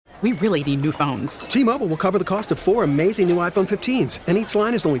We really need new phones. T-Mobile will cover the cost of 4 amazing new iPhone 15s, and each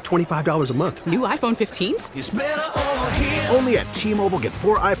line is only $25 a month. New iPhone 15s? It's better over here. Only at T-Mobile, get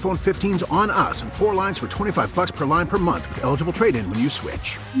 4 iPhone 15s on us and 4 lines for $25 per line per month with eligible trade-in when you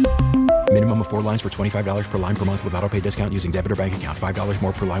switch. Minimum of 4 lines for $25 per line per month with autopay discount using debit or bank account. $5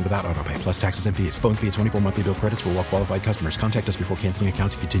 more per line without autopay, plus taxes and fees. Phone fee at 24 monthly bill credits for well-qualified customers. Contact us before canceling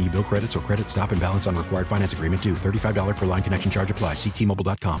account to continue bill credits or credit stop and balance on required finance agreement due. $35 per line connection charge applies. See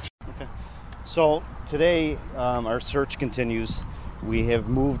T-Mobile.com. Okay. So today our search continues. We have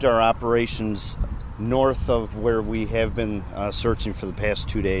moved our operations north of where we have been searching for the past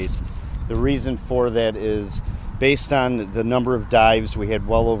 2 days. The reason for that is based on the number of dives. We had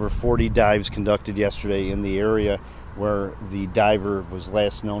well over 40 dives conducted yesterday in the area where the diver was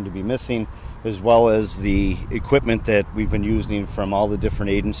last known to be missing, as well as the equipment that we've been using from all the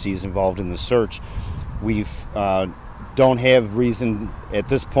different agencies involved in the search. We've don't have reason at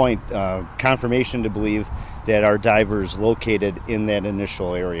this point, confirmation to believe that our diver is located in that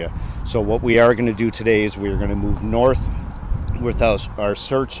initial area. So what we are going to do today is we are going to move north with our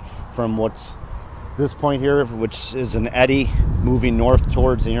search from what's this point here, which is an eddy, moving north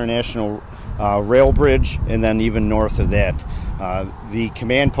towards the International Rail Bridge, and then even north of that. The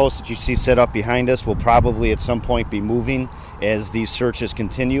command post that you see set up behind us will probably at some point be moving as these searches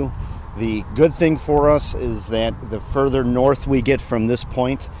continue. The good thing for us is that the further north we get from this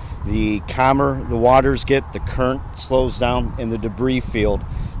point, the calmer the waters get, the current slows down, and the debris field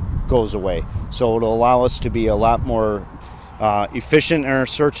goes away. So it'll allow us to be a lot more efficient in our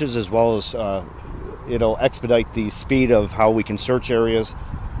searches, as well as it'll expedite the speed of how we can search areas,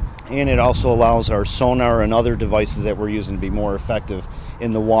 and it also allows our sonar and other devices that we're using to be more effective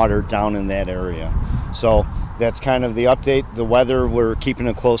in the water down in that area. So that's kind of the update. The weather we're keeping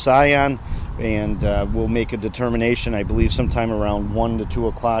a close eye on, and we'll make a determination. I believe sometime around 1 to 2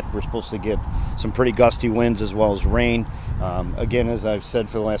 o'clock we're supposed to get some pretty gusty winds as well as rain. Again, as I've said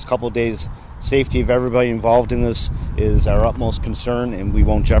for the last couple of days, safety of everybody involved in this is our utmost concern, and we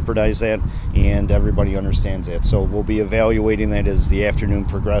won't jeopardize that, and everybody understands that. So we'll be evaluating that as the afternoon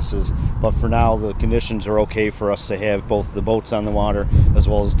progresses, but for now the conditions are okay for us to have both the boats on the water as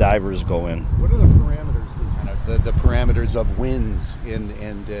well as divers go in. What are the parameters, Lieutenant? The parameters of winds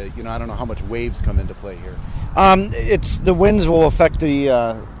and I don't know how much waves come into play here. It's the winds will affect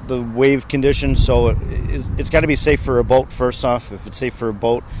the wave conditions, so it's got to be safe for a boat first off. If it's safe for a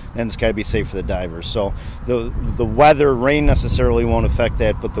boat, then it's got to be safe for the divers. So the weather, rain necessarily won't affect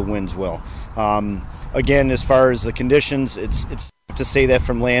that, but the winds will. Again, as far as the conditions, it's to say that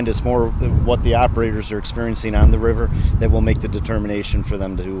from land. It's more what the operators are experiencing on the river that will make the determination for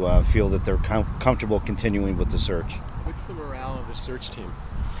them to feel that they're comfortable continuing with the search. What's the morale of the search team?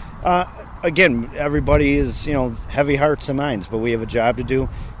 Again, everybody is, heavy hearts and minds, but we have a job to do,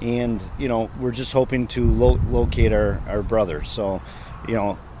 and, we're just hoping to locate our brother. So,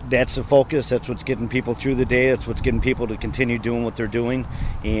 that's the focus. That's what's getting people through the day. That's what's getting people to continue doing what they're doing.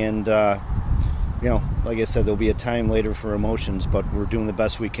 And, like I said, there'll be a time later for emotions, but we're doing the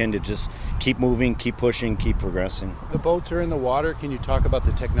best we can to just keep moving, keep pushing, keep progressing. The boats are in the water. Can you talk about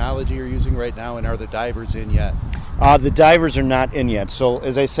the technology you're using right now, and are the divers in yet? The divers are not in yet. So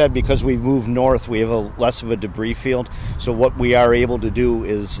as I said, because we've moved north, we have less of a debris field. So what we are able to do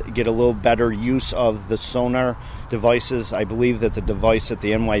is get a little better use of the sonar devices. I believe that the device that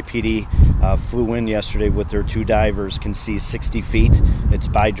the NYPD flew in yesterday with their 2 divers can see 60 feet. It's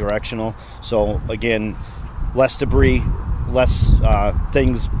bi-directional. So again, less debris, less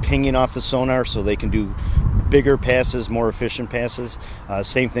things pinging off the sonar, so they can do bigger passes, more efficient passes.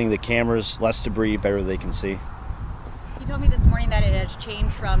 Same thing, the cameras, less debris, better they can see. You told me this morning that it has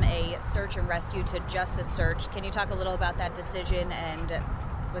changed from a search and rescue to just a search. Can you talk a little about that decision, and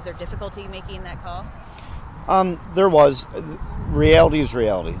was there difficulty making that call? There was. Reality is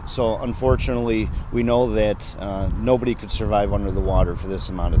reality. So unfortunately, we know that nobody could survive under the water for this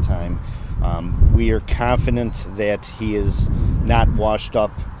amount of time. We are confident that he is not washed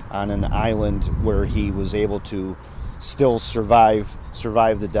up on an island where he was able to still survive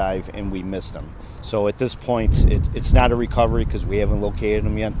the dive, and we missed him. So at this point, it's not a recovery because we haven't located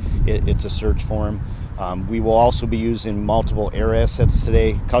him yet. It's a search for him. We will also be using multiple air assets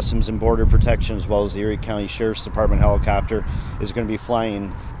today. Customs and Border Protection, as well as the Erie County Sheriff's Department helicopter, is going to be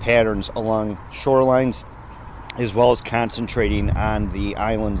flying patterns along shorelines, as well as concentrating on the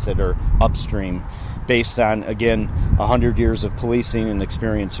islands that are upstream, based on, again, 100 years of policing and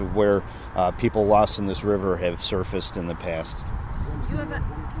experience of where people lost in this river have surfaced in the past.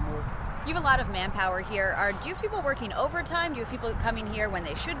 You have a lot of manpower here. Do you have people working overtime? Do you have people coming here when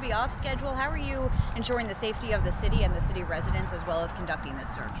they should be off schedule? How are you ensuring the safety of the city and the city residents as well as conducting this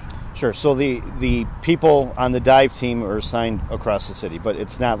search? Sure. So the people on the dive team are assigned across the city, but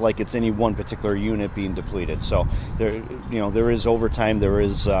it's not like it's any one particular unit being depleted. So there is overtime, there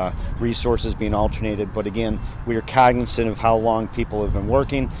is resources being alternated. But again, we are cognizant of how long people have been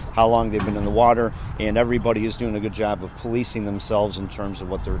working, how long they've been in the water, and everybody is doing a good job of policing themselves in terms of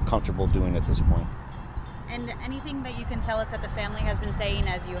what they're comfortable doing at this point. And anything that you can tell us that the family has been saying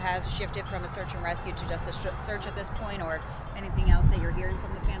as you have shifted from a search and rescue to just a search at this point, or anything else that you're hearing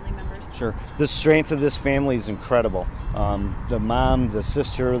from the family members? Sure. The strength of this family is incredible. The mom, the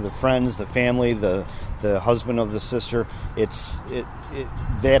sister, the friends, the family, the husband of the sister,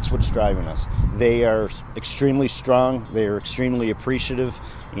 that's what's driving us. They are extremely strong, they are extremely appreciative,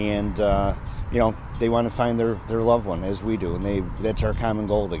 and they want to find their loved one, as we do, and that's our common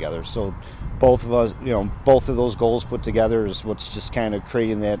goal together. So both of us, both of those goals put together is what's just kind of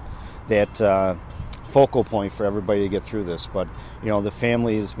creating that focal point for everybody to get through this. But the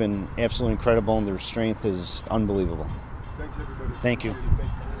family has been absolutely incredible, and their strength is unbelievable. Thanks, everybody. Thank you.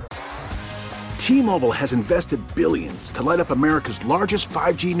 T-Mobile has invested billions to light up America's largest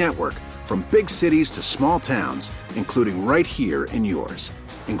 5G network, from big cities to small towns, including right here in yours.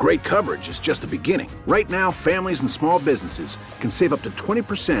 And great coverage is just the beginning. Right now, families and small businesses can save up to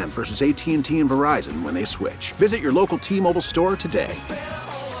 20% versus AT&T and Verizon when they switch. Visit your local T-Mobile store today.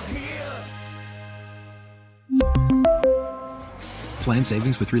 Plan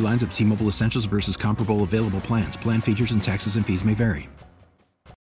savings with 3 lines of T-Mobile Essentials versus comparable available plans. Plan features and taxes and fees may vary.